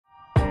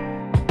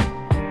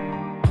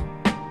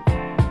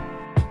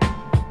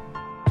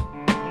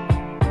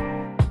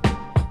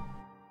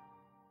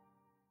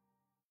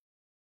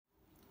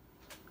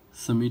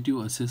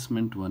Summative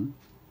Assessment-I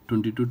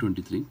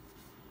 22-23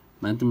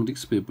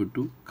 Mathematics Paper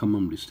 2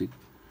 KHAMMAM District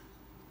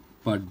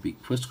Part B.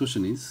 First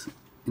question is,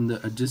 in the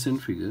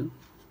adjacent figure,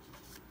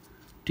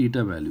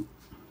 theta value.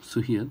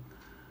 So here,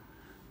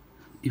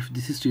 if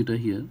this is theta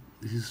here,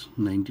 this is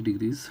 90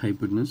 degrees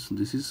hypotenuse,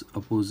 this is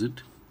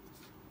opposite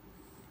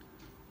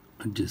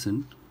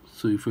adjacent.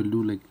 So if I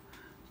do like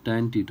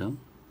tan theta,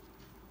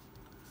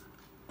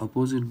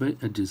 opposite by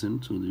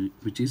adjacent, so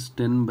which is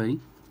 10 by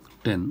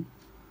 10,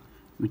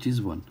 which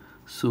is 1.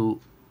 So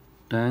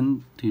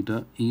tan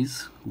theta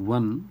is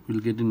 1, we'll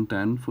get in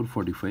tan for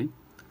 45.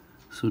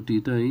 So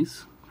theta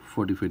is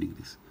 45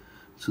 degrees.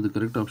 So the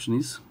correct option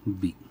is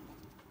B.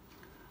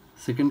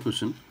 Second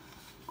question,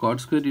 cot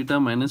square theta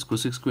minus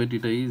cosec square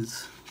theta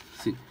is,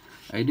 see,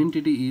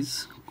 identity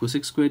is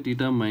cosec square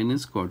theta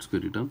minus cot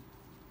square theta.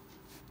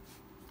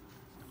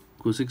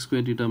 Cosec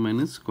square theta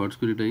minus cot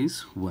square theta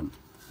is 1.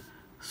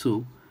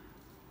 So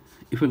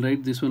if I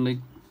write this one like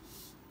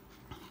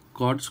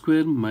cot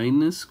square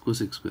minus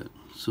cosec square,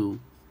 so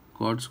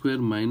cot square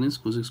minus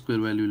cosec square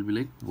value will be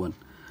like 1.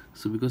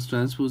 So because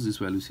transpose these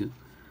values here,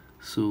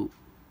 so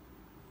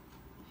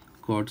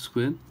cot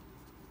square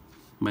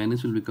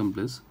minus will become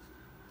plus,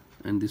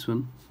 and this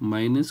one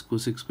minus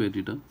cosec square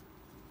theta,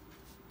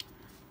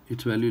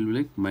 its value will be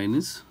like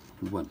minus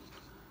 1.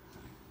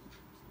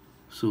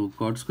 So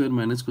cot square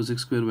minus cosec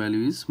square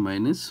value is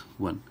minus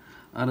 1,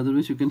 or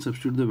otherwise you can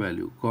substitute the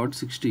value cot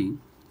 60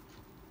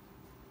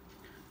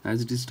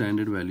 as it is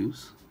standard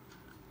values,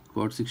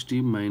 cot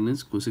 60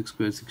 minus cosec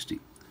square 60.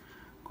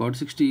 Cot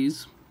 60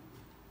 is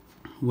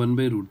 1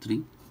 by root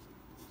 3,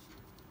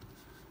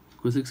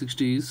 cosec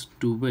 60 is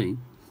 2 by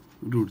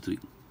root 3.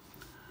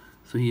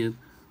 So here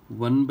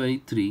 1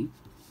 by 3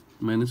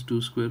 minus 2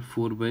 square,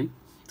 4 by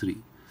 3.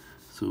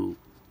 So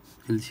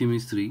LCM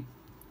is 3,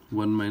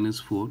 1 minus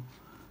 4,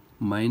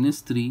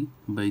 minus 3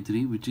 by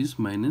 3, which is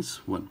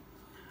minus 1.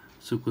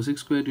 So cosec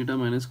square theta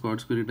minus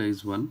cot square theta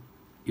is 1.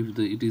 If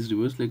it is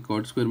reversed like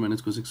cot square minus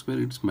cosec square,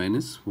 it's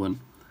minus 1.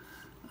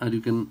 Or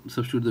you can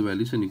substitute the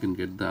values and you can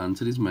get the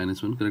answer is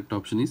minus 1. Correct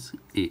option is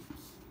A.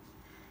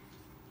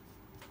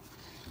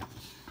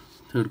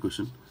 Third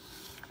question.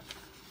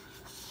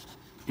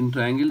 In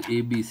triangle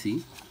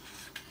ABC,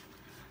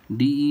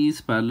 DE is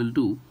parallel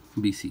to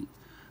BC.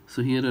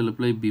 So here I'll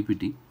apply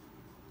BPT.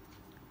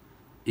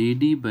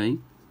 AD by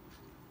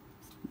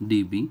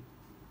DB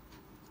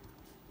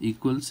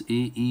equals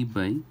AE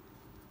by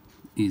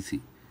EC.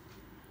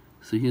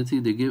 So here see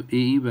they gave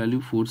AE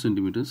value 4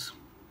 centimeters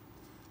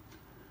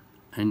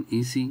and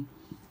EC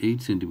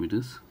 8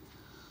 centimeters.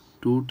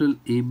 Total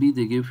AB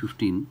they gave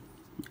 15.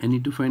 I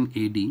need to find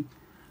AD.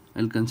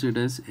 I'll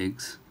consider it as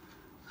X.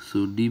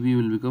 So DB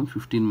will become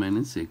 15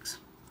 minus X.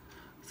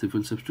 So if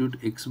we'll substitute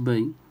X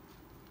by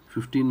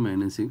 15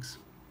 minus X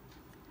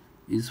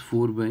is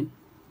 4 by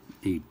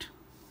 8.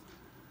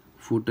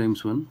 4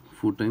 times 1,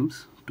 4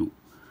 times 2.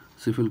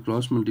 So if we'll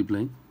cross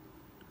multiply,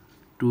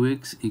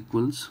 2x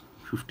equals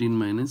 15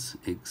 minus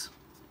x.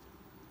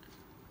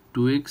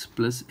 2x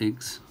plus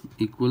x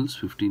equals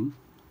 15.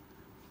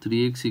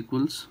 3x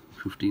equals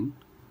 15.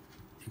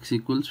 X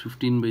equals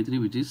 15 by 3,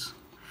 which is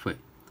 5.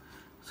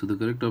 So the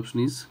correct option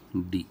is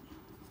D.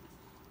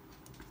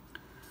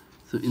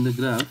 So in the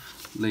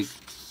graph, like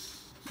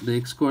the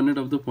x coordinate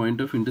of the point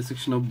of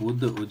intersection of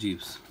both the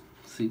ogives.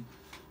 See,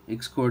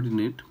 x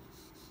coordinate,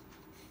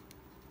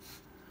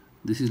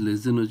 this is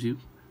less than ogive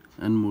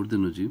and more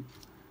than ogive.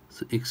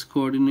 So x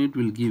coordinate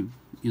will give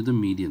you the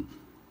median.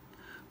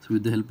 So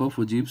with the help of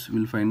ogives, we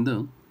will find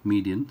the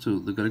median. So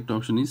the correct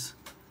option is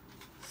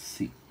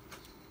C.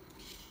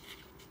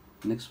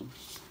 Next one.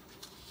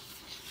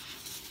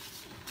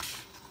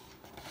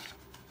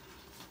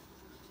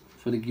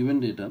 For a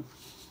given data,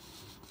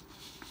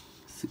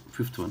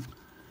 fifth one,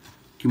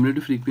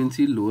 cumulative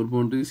frequency, lower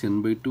boundary is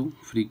n by 2,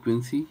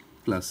 frequency,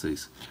 class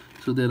size.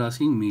 So they are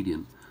asking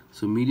median.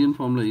 So median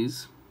formula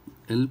is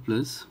L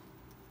plus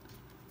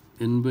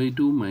n by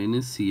 2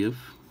 minus CF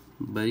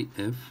by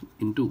F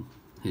into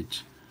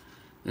H.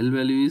 L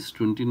value is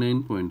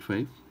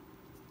 29.5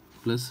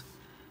 plus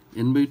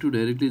n by 2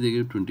 directly they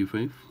gave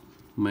 25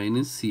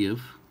 minus CF,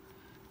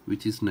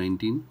 which is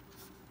 19,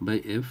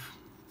 by F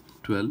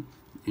 12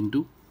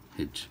 into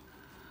H.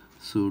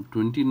 So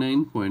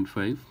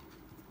 29.5,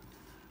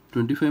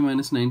 25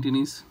 minus 19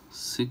 is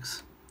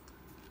 6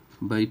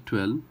 by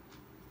 12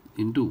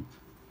 into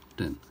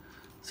 10.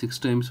 6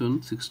 times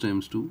 1, 6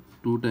 times 2,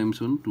 2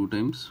 times 1, 2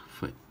 times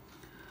 5.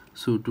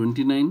 So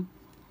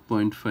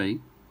 29.5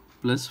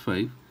 plus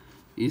 5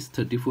 is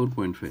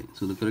 34.5.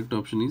 So the correct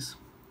option is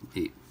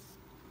A.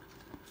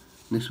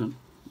 Next one.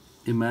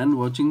 A man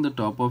watching the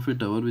top of a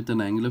tower with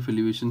an angle of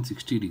elevation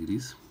 60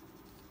 degrees.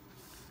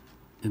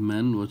 A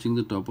man watching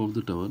the top of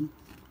the tower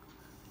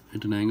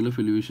at an angle of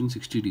elevation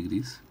 60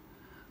 degrees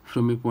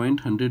from a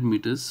point 100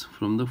 meters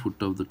from the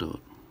foot of the tower.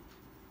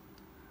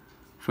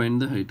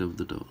 Find the height of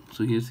the tower.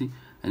 So here see,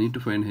 I need to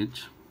find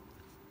H.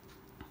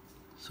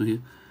 So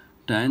here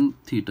tan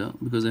theta,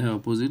 because I have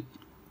opposite,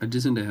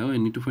 adjacent I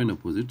need to find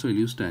opposite, so I'll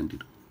use tan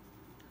theta.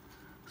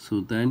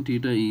 So tan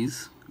theta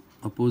is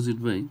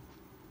opposite by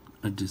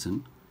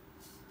adjacent.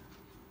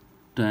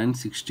 Tan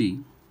 60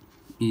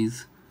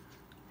 is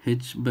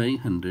h by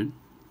 100.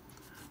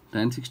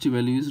 Tan 60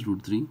 value is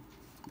root 3.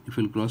 If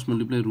we'll cross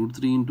multiply root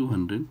 3 into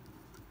 100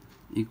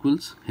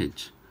 equals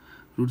h.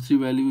 Root 3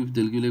 value, if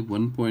they'll give like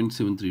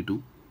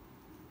 1.732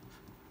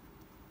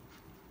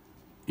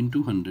 into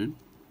 100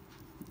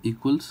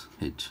 equals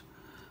h.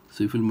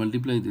 So if we'll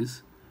multiply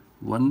this,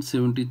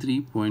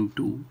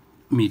 173.2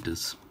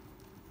 meters.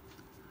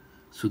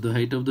 So the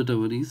height of the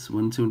tower is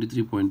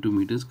 173.2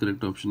 meters.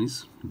 Correct option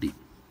is D.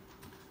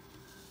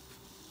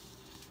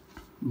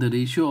 The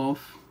ratio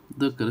of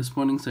the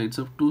corresponding sides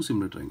of two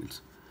similar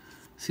triangles.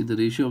 See, the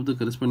ratio of the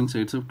corresponding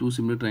sides of two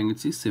similar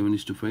triangles is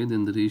 7:5.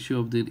 Then the ratio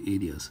of their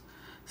areas.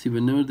 See,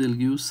 whenever they'll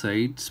give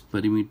sides,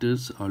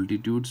 perimeters,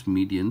 altitudes,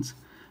 medians,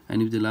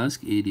 and if they'll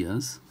ask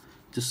areas,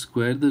 just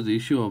square the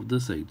ratio of the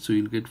sides. So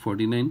you'll get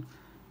 49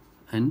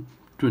 and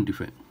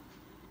 25.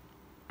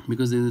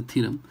 Because there is a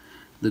theorem,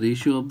 the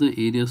ratio of the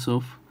areas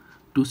of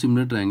two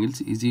similar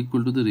triangles is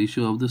equal to the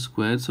ratio of the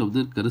squares of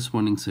their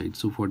corresponding sides.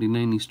 So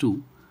 49 is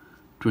to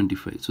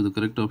 25. So the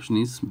correct option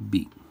is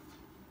B.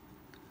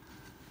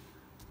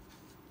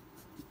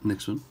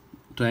 Next one,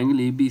 triangle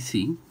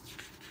ABC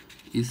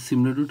is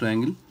similar to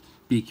triangle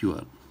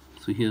PQR.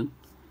 So here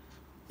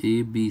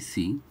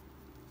ABC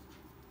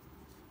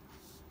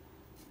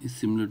is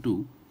similar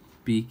to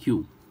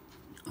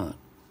PQR.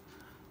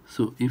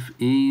 So if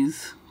A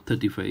is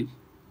 35,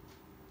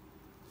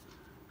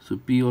 so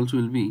P also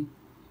will be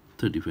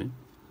 35.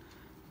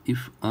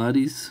 If R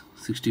is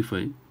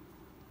 65,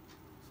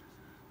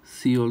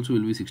 C also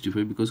will be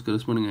 65 because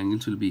corresponding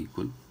angles will be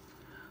equal.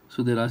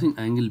 So they are asking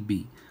angle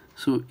B.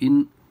 So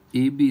in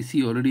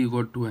ABC already you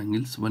got two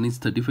angles. One is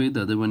 35,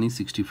 the other one is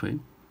 65.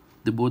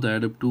 They both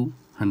add up to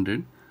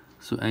 100.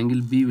 So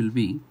angle B will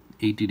be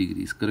 80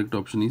 degrees. Correct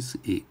option is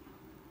A.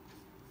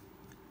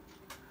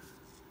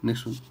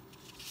 Next one,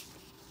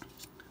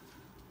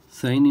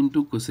 sine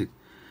into cosec.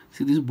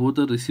 See, these both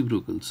are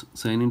reciprocals.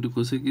 Sine into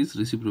cosec is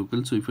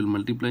reciprocal. So if we'll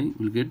multiply,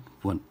 we'll get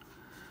 1.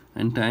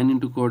 And tan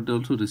into cot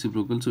also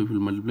reciprocal. So if we'll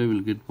multiply,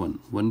 we'll get 1.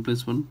 1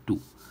 plus 1,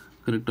 2.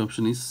 Correct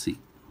option is C.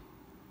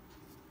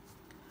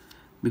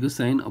 Because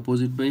sine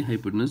opposite by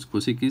hypotenuse,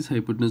 cosec is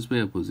hypotenuse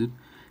by opposite.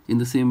 In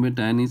the same way,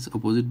 tan is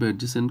opposite by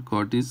adjacent,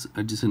 cot is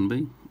adjacent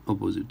by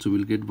opposite. So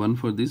we'll get 1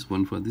 for this,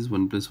 1 for this,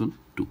 1 plus 1,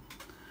 2.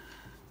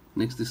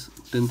 Next, this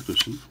 10th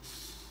question.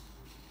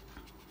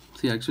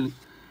 See, actually,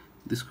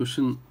 this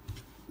question,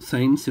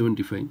 sine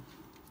 75.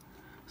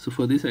 So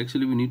for this,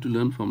 actually, we need to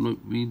learn formula.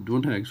 We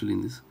don't have actually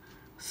in this.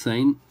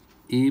 Sine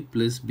A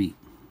plus B.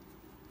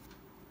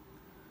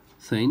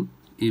 Sine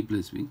A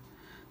plus B.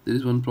 There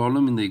is one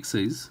problem in the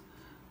exercise,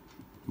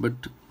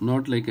 but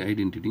not like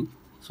identity.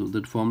 So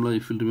that formula,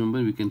 if you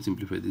remember, we can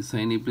simplify this.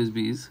 Sine A plus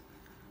B is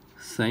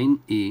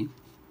sine A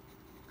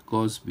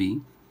cos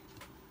B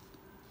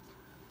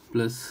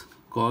plus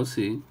cos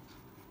A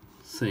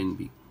sine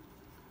B.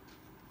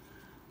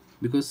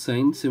 Because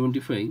sine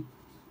 75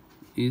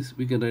 is,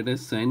 we can write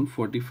as sine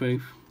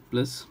 45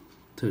 plus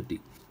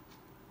 30.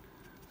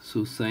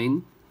 So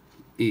sine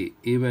A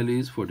value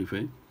is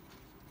 45,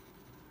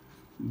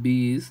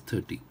 B is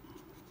 30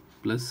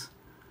 plus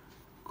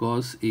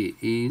cos A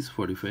is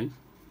 45,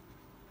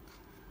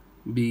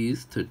 B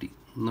is 30.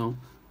 Now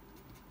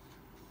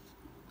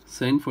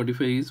sine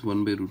 45 is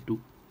 1 by root 2,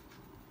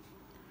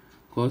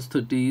 cos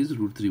 30 is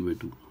root 3 by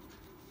 2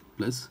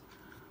 plus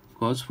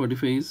cos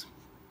 45 is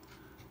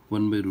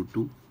 1 by root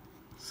 2,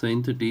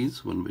 sine 30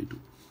 is 1 by 2.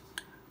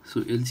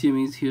 So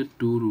LCM is here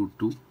 2 root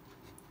 2,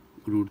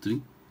 root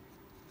 3,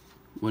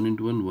 1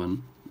 into 1,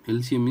 1.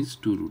 LCM is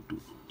 2 root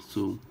 2.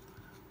 So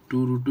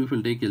 2 root 2, if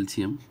we'll take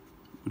LCM,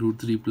 root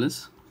 3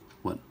 plus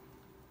 1.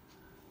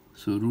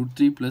 So root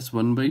 3 plus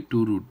 1 by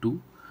 2 root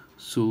 2.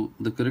 So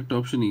the correct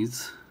option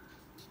is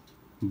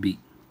B.